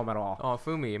actually know him at all. Oh,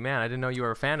 Fumi, man, I didn't know you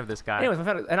were a fan of this guy. Anyways,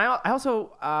 and I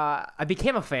also I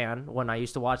became a fan when I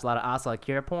used to watch a lot of Asa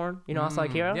Akira porn. You know Asa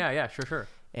Akira? Yeah, sure.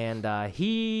 And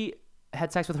he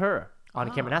had sex with her on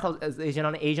camera. And I thought it was Asian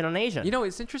on Asian. You know,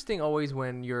 it's interesting always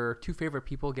when your two favorite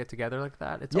people get together like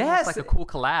that. It's almost like a cool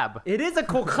collab. It is a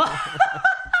cool collab.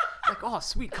 Like, oh,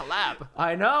 sweet collab.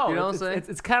 I know. You know what I'm saying?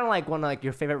 It's kind of like when like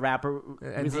your favorite rapper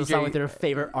releases a song with your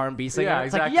favorite R&B singer. Yeah, it's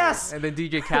exactly. like, yes! And then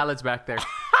DJ Khaled's back there.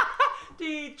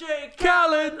 DJ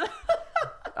Khaled!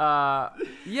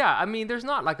 Yeah, I mean, there's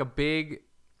not like a big...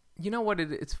 You know what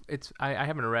it's I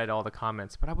haven't read all the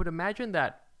comments, but I would imagine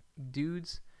that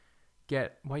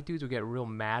white dudes would get real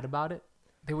mad about it.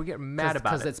 They would get mad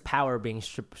about it. Because it's power being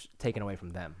taken away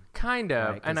from them. Kind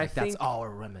of. Right? And I think... that's all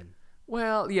women.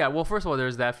 Well, yeah. Well, first of all,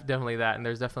 there's definitely that. And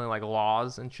there's definitely like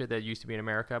laws and shit that used to be in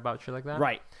America about shit like that.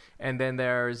 Right. And then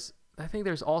I think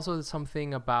there's also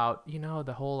something about, you know,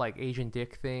 the whole like Asian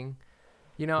dick thing.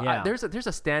 You know, there's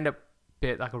a stand-up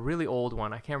bit, like a really old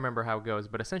one. I can't remember how it goes,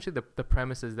 but essentially the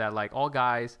premise is that like all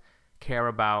guys care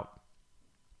about,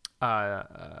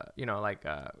 you know, like,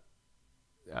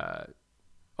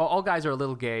 all guys are a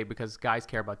little gay because guys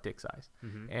care about dick size.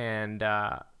 Mm-hmm. And,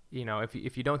 you know,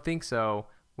 if you don't think so,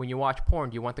 when you watch porn,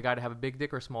 do you want the guy to have a big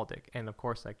dick or a small dick? And of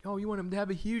course, like, oh, you want him to have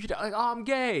a huge dick? Like, oh, I'm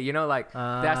gay. You know, like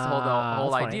that's the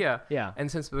whole idea. Yeah. And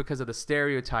because of the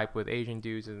stereotype with Asian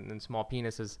dudes and small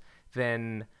penises,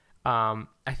 then I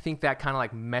think that kind of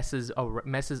like messes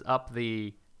up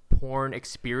the porn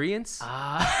experience.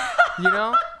 You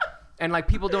know? And like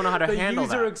people don't know how to handle that.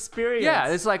 The user experience. Yeah,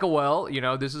 it's like, well, you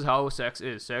know, this is how sex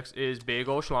is. Sex is big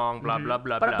old schlong, blah, blah,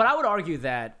 blah, blah. But I would argue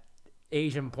that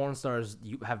Asian porn stars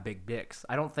have big dicks.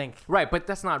 I don't think... Right, but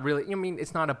that's not really... I mean,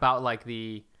 it's not about like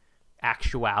the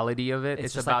actuality of it.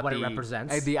 It's just about like what it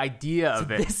represents. The idea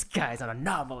of it. This guy's an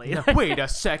anomaly. Wait a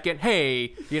second.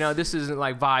 Hey, you know, this isn't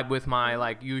like vibe with my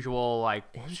like usual like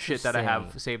shit that I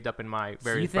have saved up in my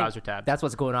various browser tabs. That's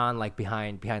what's going on like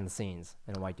behind the scenes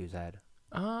in a white dude's head.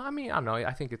 I mean, I don't know.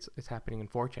 I think it's happening in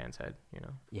 4chan's head, you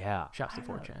know. Yeah. Shouts to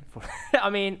 4chan. I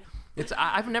mean,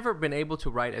 I've never been able to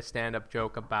write a stand-up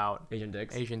joke about Asian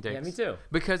dicks. Yeah, me too.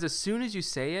 Because as soon as you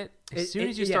say it, as soon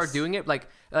as you start doing it, like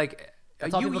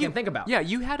that's all people can think about. Yeah,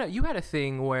 you had a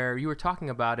thing where you were talking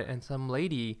about it, and some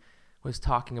lady was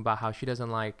talking about how she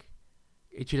doesn't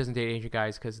date Asian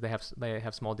guys because they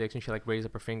have small dicks, and she like raised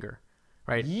up her finger.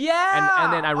 Right. Yeah.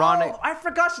 And then ironic. Oh, I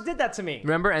forgot she did that to me.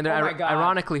 Remember? And then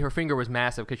ironically, her finger was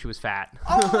massive because she was fat.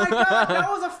 Oh my god, that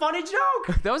was a funny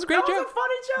joke. That was a great joke. That was a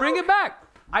funny joke. Bring it back.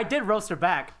 I did roast her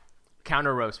back.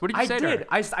 Counter roast. What did you say to her?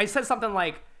 I said something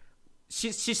like,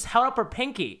 she held up her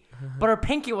pinky, but her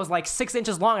pinky was like 6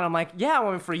 inches long, and I'm like, yeah,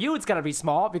 well, for you it's gonna be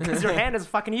small because your hand is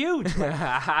fucking huge.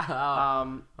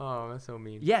 Oh, that's so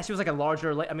mean. Yeah, she was like a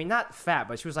larger, I mean, not fat,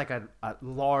 but she was like a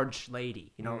large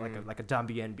lady, you know, like a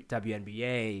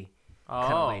WNBA.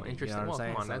 Oh, lady, interesting. You know well,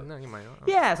 come on. so, no, you might not.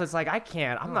 Yeah, so it's like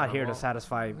I'm not here to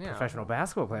satisfy professional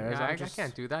basketball players. Yeah, I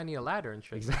can't do that. I need a ladder and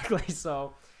shit. Exactly.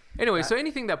 So. Anyway, so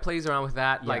anything that plays around with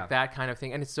that, like that kind of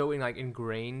thing, and it's so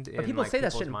ingrained in people like, say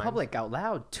that shit in minds. public out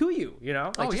loud to you, you know?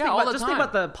 Like, all the time. Just think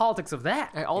about the politics of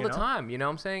that. All the time, you know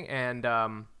what I'm saying?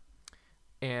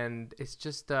 And it's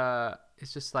just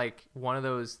like one of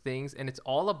those things, and it's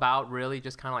all about really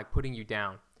just kind of like putting you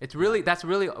down. It's really that's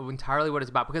really entirely what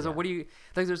it's about because what do you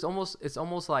like? It's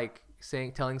almost like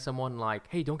telling someone like,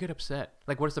 hey, don't get upset.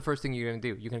 Like, what's the first thing you're gonna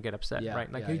do? You're gonna get upset, right?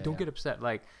 Like, hey, don't get upset.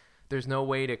 Like. There's no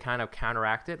way to kind of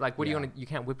counteract it. Like, what are you gonna? You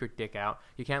can't whip your dick out.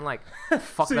 You can't like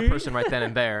fuck the person right then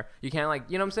and there. You can't like,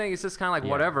 you know what I'm saying? It's just kind of like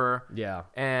whatever. Yeah.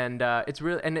 And it's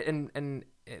really and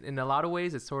in a lot of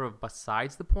ways, it's sort of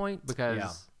besides the point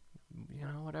because you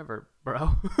know whatever,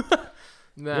 bro.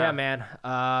 Yeah, man.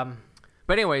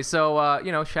 But anyway,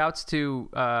 so shouts to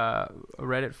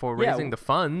Reddit for raising the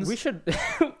funds. We should.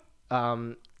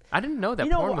 I didn't know that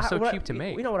porn was so cheap to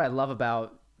make. You know what I love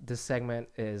about this segment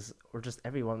is, or just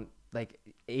everyone, like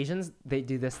Asians, they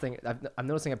do this thing. I'm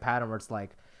noticing a pattern where it's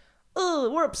like,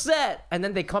 oh, we're upset, and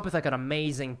then they come up with like an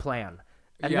amazing plan,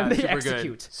 and then they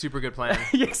execute. Super good plan.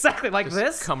 Exactly, like Just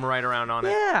this. come right around on it.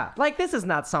 Yeah, like this is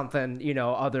not something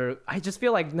I just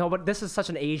feel like no, but this is such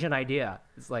an Asian idea.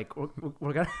 It's like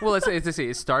we're gonna. Well,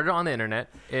 it started on the internet.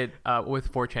 It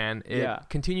with 4chan. It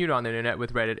continued on the internet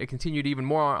with Reddit. It continued even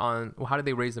more on. Well, how did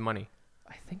they raise the money?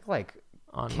 I think like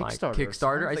On Kickstarter. like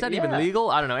Kickstarter. Is that even yeah.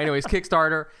 legal? I don't know. Anyways,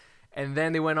 Kickstarter. And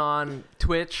then they went on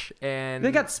Twitch and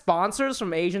They got sponsors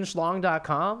from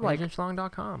AsianSchlong.com. Like,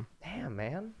 AsianSchlong.com. damn,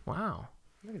 man. Wow.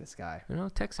 Look at this guy.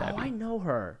 Tech savvy. Oh, I know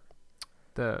her.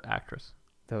 The actress.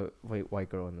 The white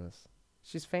girl in this.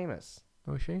 She's famous.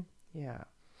 Oh, is she? Yeah.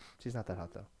 She's not that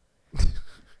hot, though.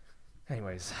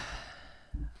 Anyways.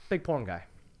 Big porn guy.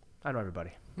 I know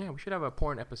everybody. Yeah, we should have a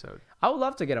porn episode. I would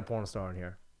love to get a porn star in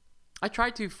here. I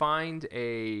tried to find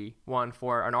one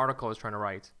for an article I was trying to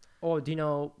write. Oh, do you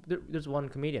know, there's one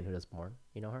comedian who does porn.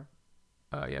 You know her?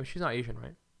 Yeah, but she's not Asian,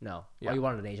 right? No. Yeah. Oh, you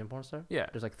wanted an Asian porn star? Yeah.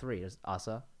 There's like 3. There's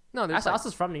Asa. No, there's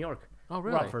Asa's from New York. Oh,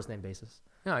 We're really? on first name basis.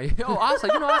 Yeah. Oh, Asa.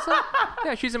 You know Asa?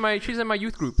 Yeah, she's in my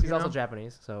youth group. She's also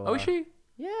Japanese. So. Oh, is she?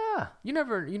 Yeah. You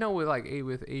never,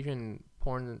 with Asian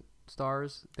porn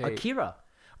stars, Akira.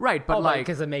 right? But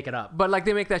because they make it up. But like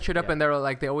they make that shit up, Yeah. and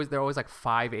they're always like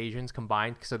 5 Asians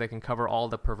combined, so they can cover all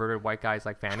the perverted white guys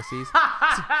like fantasies.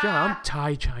 Yeah, I'm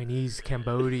Thai, Chinese,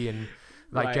 Cambodian,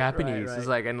 like Right, Japanese. right. It's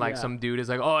like, and like Yeah. some dude is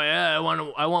like, oh yeah, I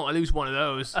want at least one of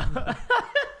those.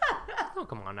 Oh,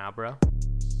 come on now, bro.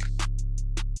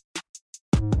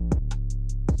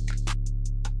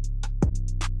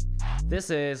 This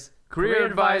is Career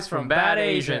advice from bad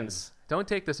Asians. Don't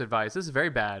take this advice. This is very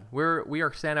bad. We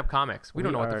are stand-up comics. We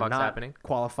don't know what the are fuck's not happening.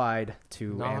 Qualified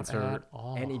to Not answer at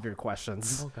all. any of your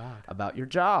questions Oh God. about your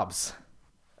jobs.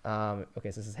 Okay,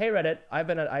 so this is, hey Reddit, I've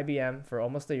been at IBM for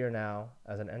almost a year now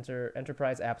as an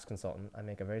enterprise apps consultant. I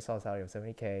make a very solid salary of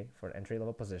 $70K for an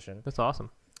entry-level position. That's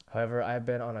awesome. However, I've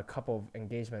been on a couple of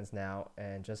engagements now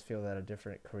and just feel that a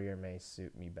different career may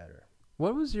suit me better.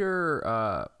 What was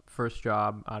your first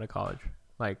job out of college?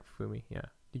 Like Fumi, yeah.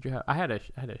 Did you have?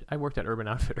 I worked at Urban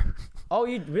Outfitter. Oh,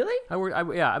 you really?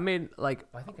 I made like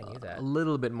I think I knew that. a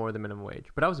little bit more than minimum wage,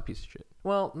 but I was a piece of shit.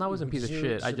 Well, I wasn't a piece of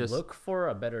shit. I just look for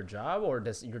a better job, or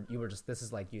you were just, this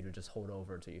is like you to just hold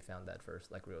over till you found that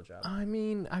first like real job. I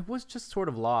mean, I was just sort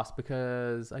of lost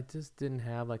because I just didn't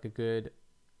have like a good.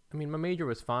 I mean, my major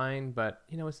was fine, but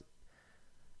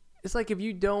it's like if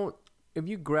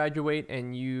you graduate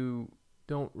and you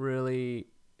don't really.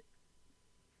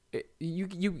 You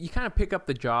kind of pick up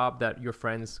the job that your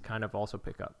friends kind of also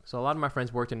pick up. So a lot of my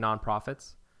friends worked in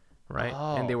nonprofits, right?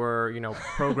 Oh. And they were,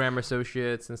 program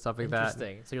associates and stuff like that.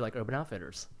 Interesting. So you're like Urban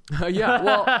Outfitters.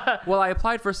 Yeah. Well, I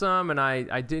applied for some and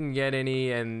I didn't get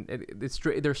any, and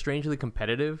they're strangely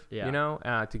competitive,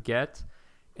 Yeah. to get.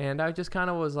 And I just kind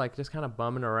of was like,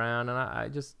 bumming around, and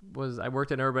I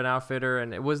worked at an Urban Outfitter,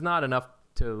 and it was not enough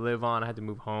to live on. I had to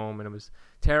move home, and it was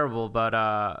terrible. But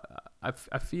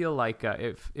I feel like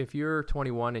if you're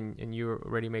 21 and you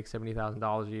already make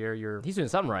 $70,000 a year, He's doing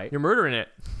something right. you're murdering it.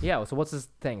 Yeah. So what's his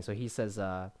thing? So he says,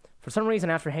 for some reason,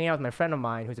 after hanging out with my friend of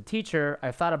mine who's a teacher,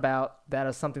 I've thought about that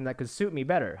as something that could suit me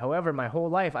better. However, my whole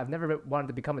life, I've never wanted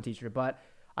to become a teacher, but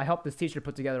I helped this teacher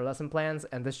put together lesson plans,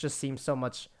 and this just seems so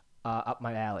much up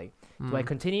my alley. Do I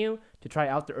continue to try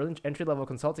out the entry-level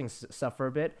consulting stuff for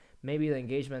a bit? Maybe the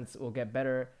engagements will get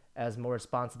better as more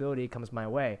responsibility comes my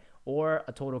way, or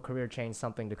a total career change,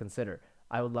 something to consider.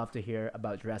 I would love to hear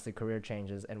about drastic career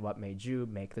changes and what made you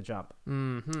make the jump.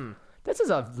 Mm-hmm. This is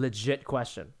a legit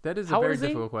question. That is How a very old is he?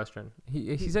 difficult question.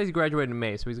 He says he graduated in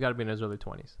May, so he's got to be in his early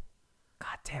 20s.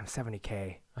 God damn,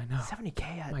 70K. I know.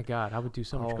 70K. Oh my God, I would do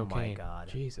so much Oh my cocaine. God.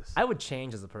 Jesus. I would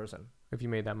change as a person If you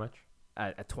made that much.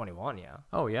 at 21. Yeah.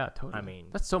 Oh yeah, totally. I mean-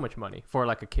 that's so much money for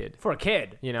like a kid. For a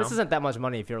kid, this isn't that much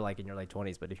money if you're like in your late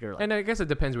 20s, but if you're like, And I guess it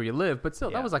depends where you live, but still,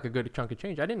 Yeah. that was like a good chunk of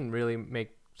change. I didn't really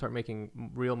start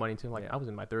making real money until like Yeah. I was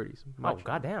in my 30s. oh Much.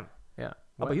 goddamn. Yeah. Oh,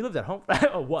 What? but you lived at home.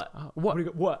 Oh, what? What? do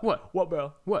you- what? What,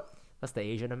 bro? What? That's the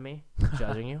Asian of me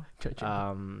judging you.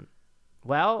 Judging.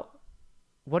 Well,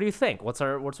 what do you think? What's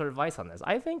our advice on this?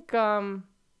 I think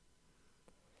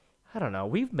I don't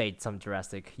know. You've made some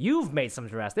drastic.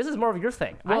 This is more of your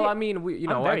thing. Well, I mean, I'm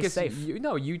I very guess safe.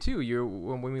 you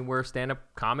too. We're stand-up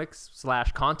comics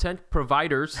 / content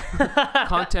providers,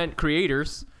 content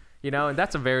creators. And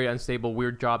that's a very unstable,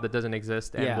 weird job that doesn't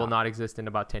exist and Yeah. will not exist in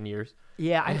about 10 years.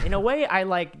 Yeah, in a way, I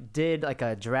like did like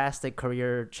a drastic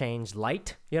career change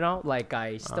light. Like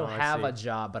I still I have see. a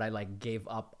job, but I like gave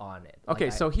up on it. Like, Okay,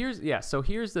 so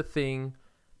here's the thing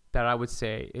that I would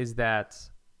say is that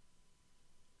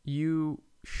you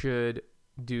should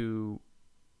do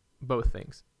both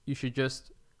things. You should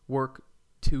just work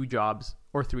 2 jobs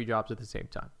or 3 jobs at the same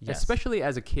time. Yes. Especially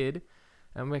as a kid.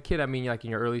 And by kid, I mean like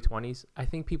in your early 20s. I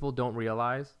think people don't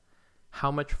realize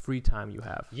how much free time you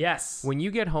have. yes, When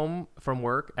you get home from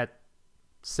work at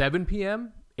 7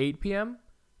 p.m., 8 p.m.,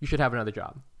 you should have another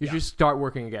job. You should start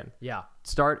working again. yeah,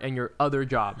 Start in your other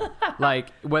job. Like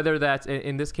whether that's,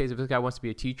 in this case, if this guy wants to be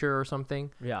a teacher or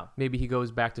something, yeah. maybe he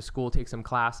goes back to school, take some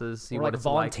classes, see Or what like it's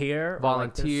volunteer, like. or,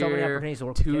 like, there's so many opportunities to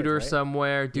work with Tutor kids, right?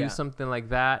 somewhere, do Yeah. something like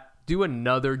that. Do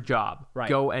another job. Right.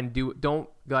 Go and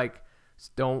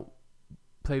don't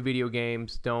play video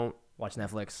games. Don't Watch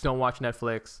Netflix. watch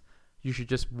Netflix. You should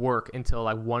just work until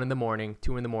like 1 a.m,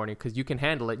 2 a.m, because you can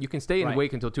handle it. You can stay Right.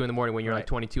 awake until 2 a.m. when you're like Right.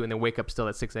 22 and then wake up still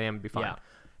at 6 a.m. and be fine. Yeah.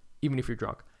 Even if you're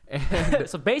drunk. And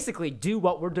So basically, do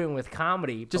what we're doing with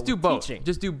comedy. just but do with both. Teaching.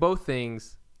 Just do both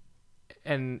things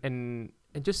and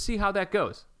just see how that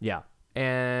goes. yeah,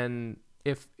 And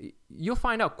if you'll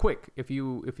find out quick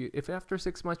if after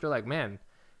 6 months you're like, man,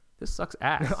 this sucks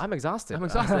ass. I'm exhausted. I'm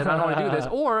exhausted. I don't want to do this.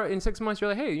 Or in 6 months you're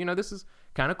like, hey, this is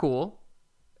kind of cool,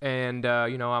 and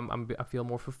I feel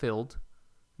more fulfilled.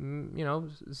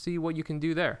 See what you can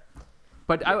do there.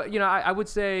 But I would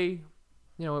say,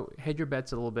 hedge your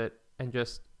bets a little bit and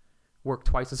just work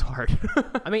twice as hard.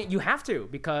 I mean, you have to,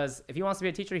 because if he wants to be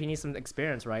a teacher, he needs some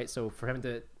experience, right? So for him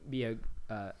to be a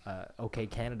okay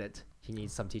candidate, he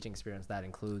needs some teaching experience that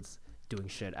includes doing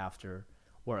shit after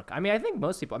work. I mean, I think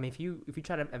most people. I mean, if you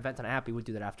try to invent an app, you would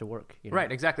do that after work.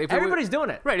 Right, exactly. Everybody's doing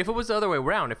it. Right. If it was the other way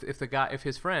around, if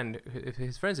his friend's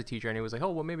a teacher and he was like,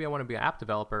 oh well, maybe I want to be an app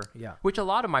developer. Yeah. Which a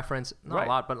lot of my friends, not Right. a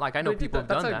lot, but like I know people have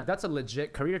done that. That's a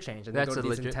legit career change, and That's they go to a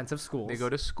these legit- intensive schools. They go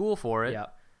to school for it. Yeah.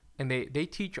 And they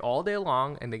teach all day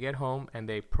long, and they get home and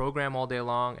they program all day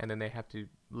long, and then they have to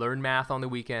learn math on the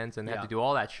weekends, and they have Yeah. to do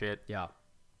all that shit. Yeah.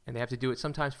 And they have to do it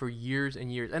sometimes for years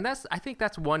and years. And I think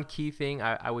that's one key thing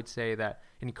I would say that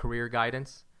in career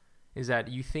guidance is that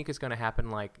you think it's going to happen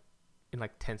like in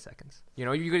like 10 seconds. You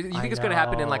think it's going to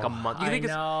happen in like a month. You think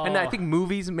and I think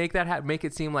movies make that make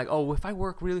it seem like, oh, if I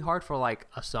work really hard for like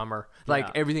a summer, like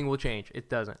Yeah. everything will change. It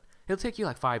doesn't. It'll take you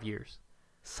like 5 years.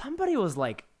 Somebody was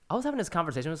like, I was having this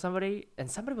conversation with somebody,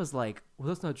 and somebody was like, well,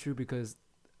 that's not true because,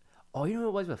 oh, you know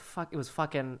what it was? It was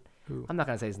fucking, Who? I'm not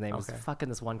going to say his name. It Okay. was fucking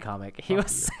this one comic. He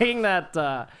was saying that, we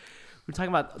were talking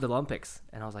about the Olympics,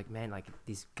 and I was like, man, like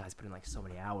these guys put in like so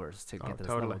many hours to get to this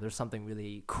totally. level. There's something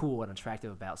really cool and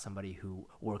attractive about somebody who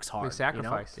works hard. They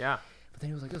sacrifice, yeah. But then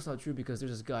he was like, that's not true because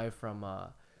there's this guy from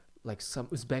like some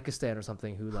Uzbekistan or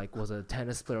something who like was a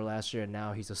tennis player last year and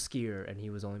now he's a skier and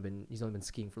he's only been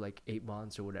skiing for like 8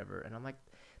 months or whatever. And I'm like,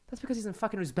 that's because he's in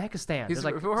fucking Uzbekistan. There's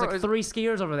like 3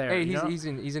 skiers over there. Hey, you know? he's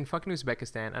in fucking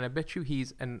Uzbekistan, and I bet you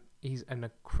he's an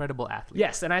incredible athlete.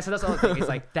 Yes, and I said that's the other thing. He's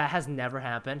like, that has never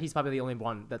happened. He's probably the only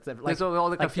one that's ever like. There's all,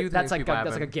 like, a few that's things like people that's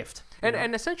like a haven't. gift. And you know?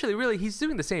 and essentially, really, he's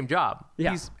doing the same job.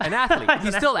 Yeah. He's an athlete.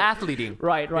 He's still athleting.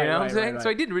 Right, You know what I'm right, saying? right. So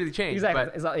he didn't really change. exactly.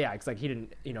 But, It's not, yeah, it's like he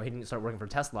didn't start working for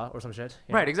Tesla or some shit.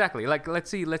 you right, know? exactly. Like let's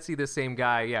see this same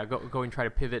guy, go and try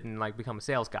to pivot and like become a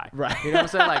sales guy. Right. You know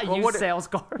what I'm saying? Like, well, Use sales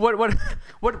card.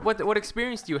 what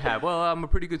experience do you have? Well, I'm a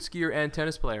pretty good skier and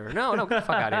tennis player. No, get the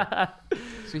fuck out of here.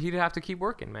 So he'd have to keep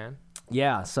working, man.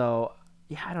 Yeah. So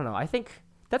yeah, I don't know. I think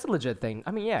that's a legit thing.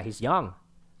 I mean, yeah, he's young.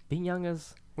 Being young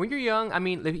is When you're young, I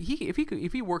mean,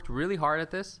 if he worked really hard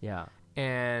at this, yeah.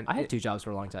 and I had 2 jobs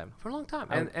for a long time. for a long time,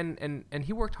 and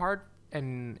he worked hard,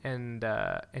 and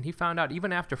he found out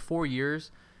even after 4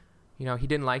 years, he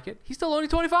didn't like it. He's still only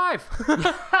 25.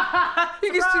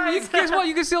 Guess what?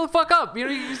 You can still fuck up. You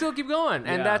can still keep going,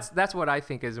 and Yeah. that's what I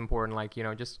think is important. Like,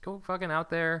 just go fucking out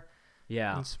there.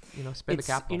 Yeah. And, spend the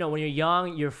capital. When you're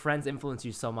young, your friends influence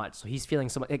you so much. So he's feeling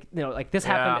so much, like this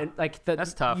Yeah. happened. And, like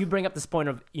That's tough. You bring up this point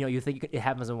of, you think it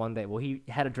happens in one day. Well, he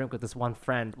had a drink with this one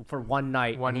friend for one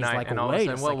night. and he's like, and all wait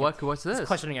of a a sudden, well, second. what's He's this?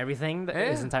 questioning everything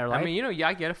Yeah. his entire life. I mean,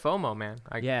 I get a FOMO, man.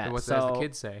 Yeah, as so- the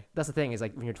kids say. That's the thing is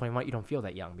like when you're 21, you don't feel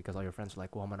that young because all your friends are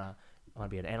like, well, I'm gonna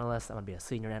be an analyst. I'm gonna be a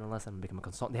senior analyst. I'm gonna become a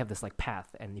consultant. They have this like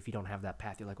path, and if you don't have that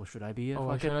path, you're like, well, should I be?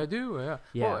 What should I do? Yeah.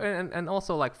 Yeah. Well, and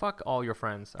also like fuck all your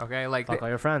friends. Okay. Like Fuck all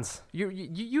your friends.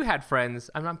 you had friends.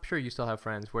 I'm sure you still have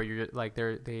friends where you're like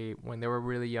when they were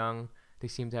really young, they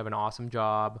seem to have an awesome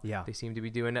job. Yeah. They seem to be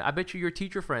doing it. I bet you your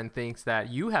teacher friend thinks that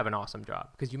you have an awesome job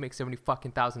because you make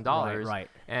 $70,000. Right.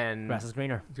 And Grass is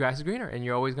greener. and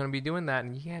you're always going to be doing that,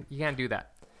 and you can't do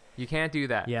that. You can't do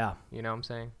that. Yeah. You know what I'm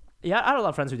saying? Yeah, I had a lot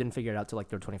of friends who didn't figure it out till like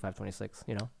they're 25, 26,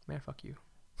 you know? Man, fuck you.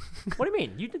 What do you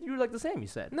mean? You were like the same, you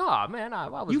said. No, man, I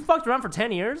was. You fucked around for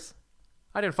 10 years?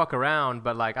 I didn't fuck around,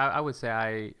 but like I would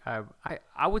say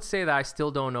I would say that I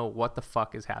still don't know what the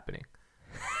fuck is happening.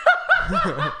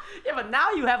 Yeah, but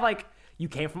now you have like you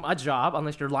came from a job,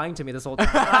 unless you're lying to me this whole time.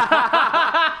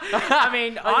 I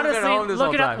mean, honestly,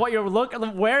 looking at what you're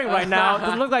wearing right now, it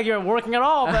doesn't look like you're working at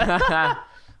all. But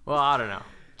well, I don't know.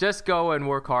 Just go and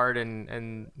work hard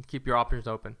and keep your options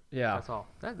open. Yeah, that's all.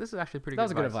 This is actually pretty. That good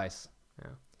was a good advice.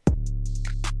 Yeah.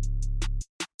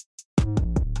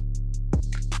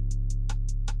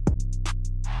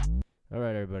 All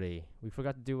right, everybody. We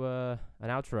forgot to do an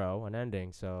outro, an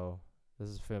ending. So this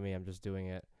is for me. I'm just doing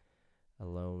it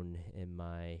alone in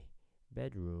my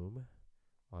bedroom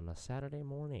on a Saturday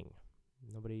morning.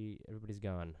 Everybody's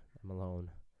gone. I'm alone.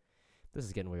 This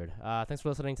is getting weird. Thanks for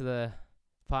listening to the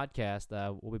podcast.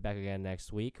 We'll be back again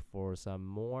next week for some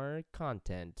more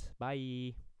content.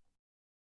 Bye.